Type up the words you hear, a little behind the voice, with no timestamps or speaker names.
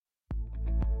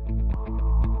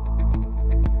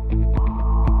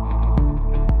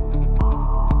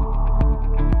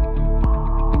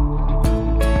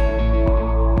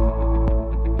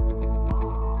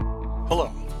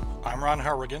Ron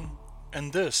Harrigan,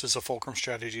 and this is a Fulcrum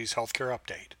Strategies Healthcare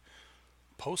Update.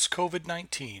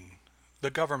 Post-COVID-19, the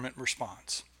government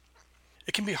response.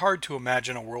 It can be hard to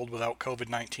imagine a world without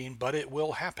COVID-19, but it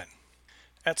will happen.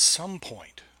 At some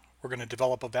point, we're going to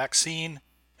develop a vaccine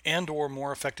and/or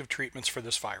more effective treatments for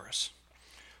this virus.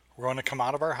 We're going to come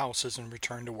out of our houses and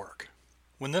return to work.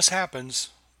 When this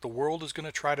happens, the world is going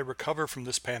to try to recover from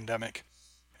this pandemic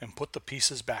and put the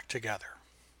pieces back together.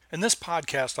 In this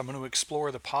podcast, I'm going to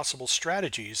explore the possible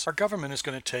strategies our government is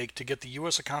going to take to get the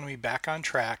U.S. economy back on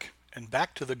track and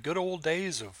back to the good old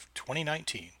days of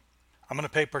 2019. I'm going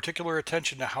to pay particular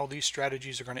attention to how these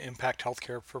strategies are going to impact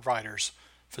healthcare providers,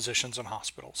 physicians, and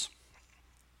hospitals.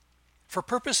 For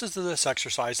purposes of this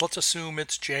exercise, let's assume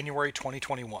it's January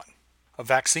 2021. A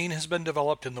vaccine has been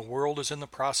developed and the world is in the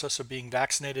process of being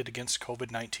vaccinated against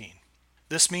COVID-19.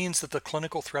 This means that the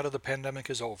clinical threat of the pandemic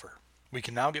is over. We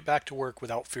can now get back to work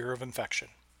without fear of infection.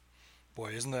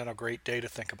 Boy, isn't that a great day to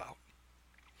think about?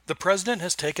 The President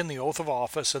has taken the oath of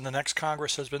office and the next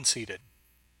Congress has been seated.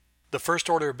 The first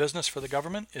order of business for the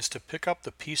government is to pick up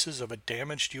the pieces of a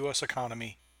damaged U.S.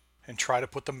 economy and try to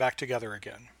put them back together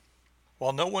again.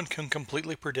 While no one can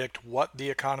completely predict what the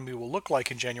economy will look like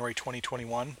in January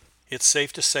 2021, it's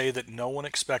safe to say that no one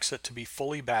expects it to be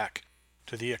fully back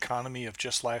to the economy of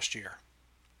just last year.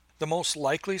 The most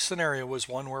likely scenario is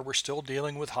one where we're still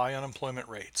dealing with high unemployment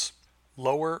rates,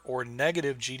 lower or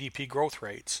negative GDP growth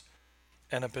rates,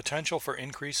 and a potential for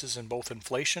increases in both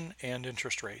inflation and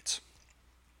interest rates.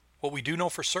 What we do know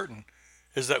for certain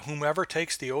is that whomever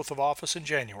takes the oath of office in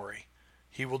January,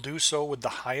 he will do so with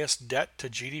the highest debt to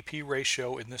GDP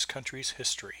ratio in this country's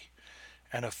history,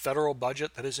 and a federal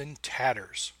budget that is in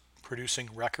tatters, producing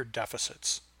record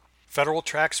deficits. Federal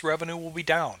tax revenue will be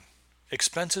down.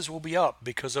 Expenses will be up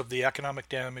because of the economic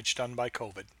damage done by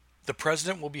COVID. The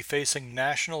president will be facing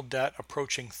national debt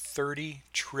approaching $30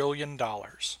 trillion.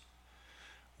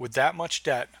 With that much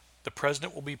debt, the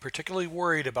president will be particularly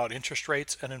worried about interest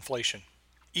rates and inflation.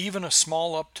 Even a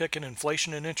small uptick in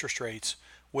inflation and interest rates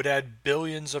would add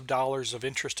billions of dollars of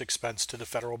interest expense to the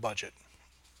federal budget.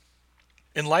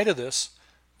 In light of this,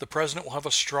 the president will have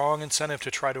a strong incentive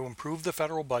to try to improve the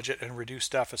federal budget and reduce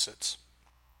deficits.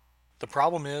 The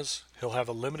problem is, he'll have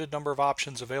a limited number of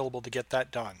options available to get that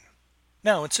done.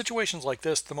 Now, in situations like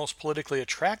this, the most politically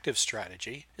attractive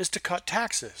strategy is to cut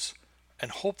taxes and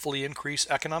hopefully increase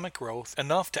economic growth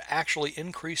enough to actually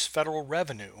increase federal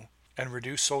revenue and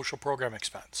reduce social program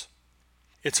expense.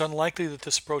 It's unlikely that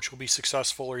this approach will be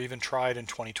successful or even tried in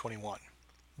 2021.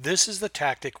 This is the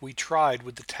tactic we tried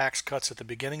with the tax cuts at the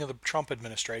beginning of the Trump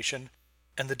administration,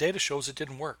 and the data shows it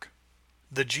didn't work.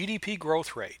 The GDP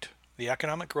growth rate, the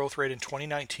economic growth rate in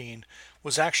 2019,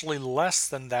 was actually less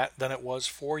than it was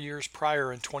 4 years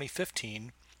prior in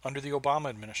 2015 under the Obama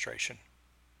administration.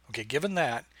 Okay, given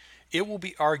that, it will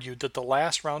be argued that the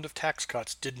last round of tax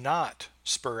cuts did not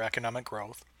spur economic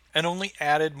growth and only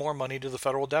added more money to the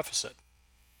federal deficit,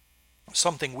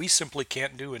 something we simply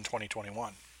can't do in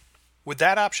 2021. With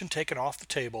that option taken off the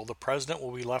table, the president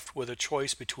will be left with a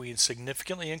choice between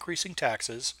significantly increasing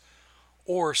taxes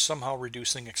or somehow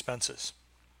reducing expenses.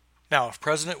 Now, if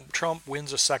President Trump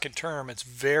wins a second term, it's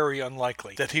very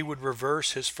unlikely that he would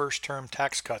reverse his first-term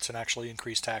tax cuts and actually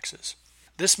increase taxes.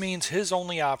 This means his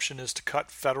only option is to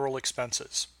cut federal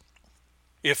expenses.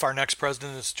 If our next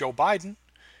president is Joe Biden,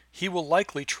 he will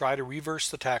likely try to reverse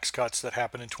the tax cuts that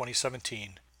happened in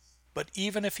 2017. But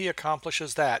even if he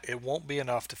accomplishes that, it won't be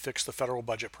enough to fix the federal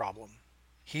budget problem.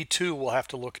 He too will have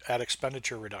to look at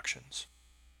expenditure reductions.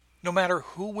 No matter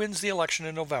who wins the election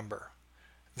in November,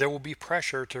 there will be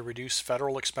pressure to reduce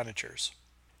federal expenditures.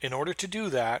 In order to do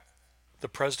that, the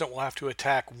president will have to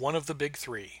attack one of the big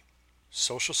three: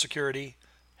 Social Security,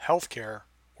 healthcare,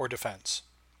 or defense.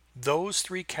 Those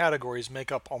three categories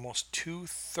make up almost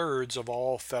 2/3 of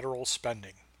all federal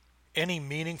spending. Any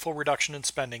meaningful reduction in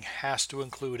spending has to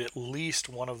include at least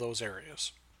one of those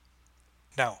areas.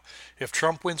 Now, if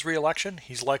Trump wins re-election,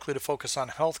 he's likely to focus on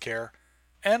healthcare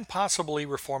and possibly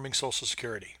reforming Social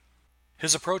Security.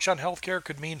 His approach on healthcare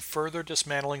could mean further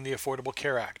dismantling the Affordable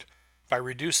Care Act by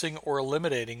reducing or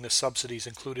eliminating the subsidies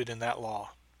included in that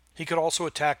law. He could also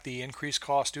attack the increased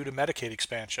cost due to Medicaid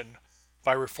expansion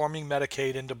by reforming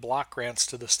Medicaid into block grants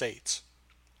to the states.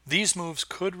 These moves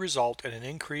could result in an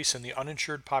increase in the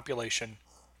uninsured population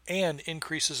and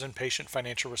increases in patient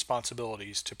financial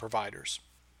responsibilities to providers.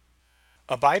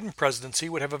 A Biden presidency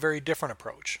would have a very different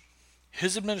approach.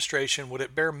 His administration would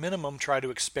at bare minimum try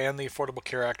to expand the Affordable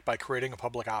Care Act by creating a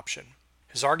public option.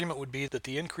 His argument would be that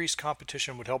the increased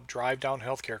competition would help drive down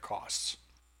healthcare costs.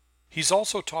 He's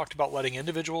also talked about letting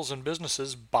individuals and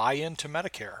businesses buy into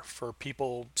Medicare for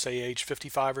people, say, age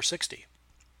 55 or 60.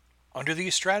 Under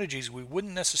these strategies, we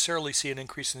wouldn't necessarily see an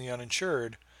increase in the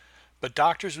uninsured, but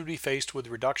doctors would be faced with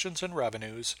reductions in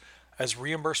revenues as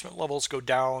reimbursement levels go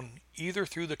down either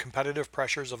through the competitive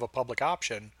pressures of a public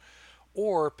option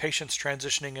or patients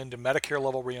transitioning into Medicare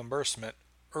level reimbursement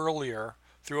earlier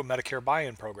through a Medicare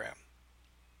buy-in program.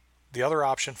 The other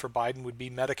option for Biden would be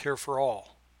Medicare for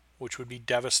all, which would be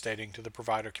devastating to the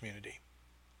provider community.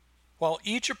 While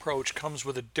each approach comes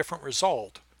with a different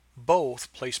result,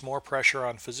 both place more pressure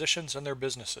on physicians and their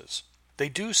businesses. They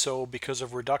do so because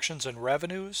of reductions in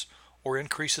revenues or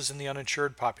increases in the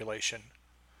uninsured population,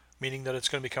 meaning that it's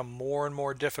going to become more and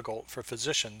more difficult for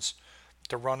physicians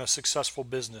to run a successful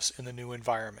business in the new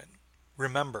environment.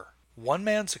 Remember, one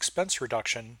man's expense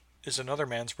reduction is another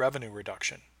man's revenue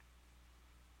reduction.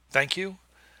 Thank you,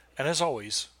 and as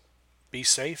always, be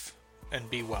safe and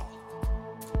be well.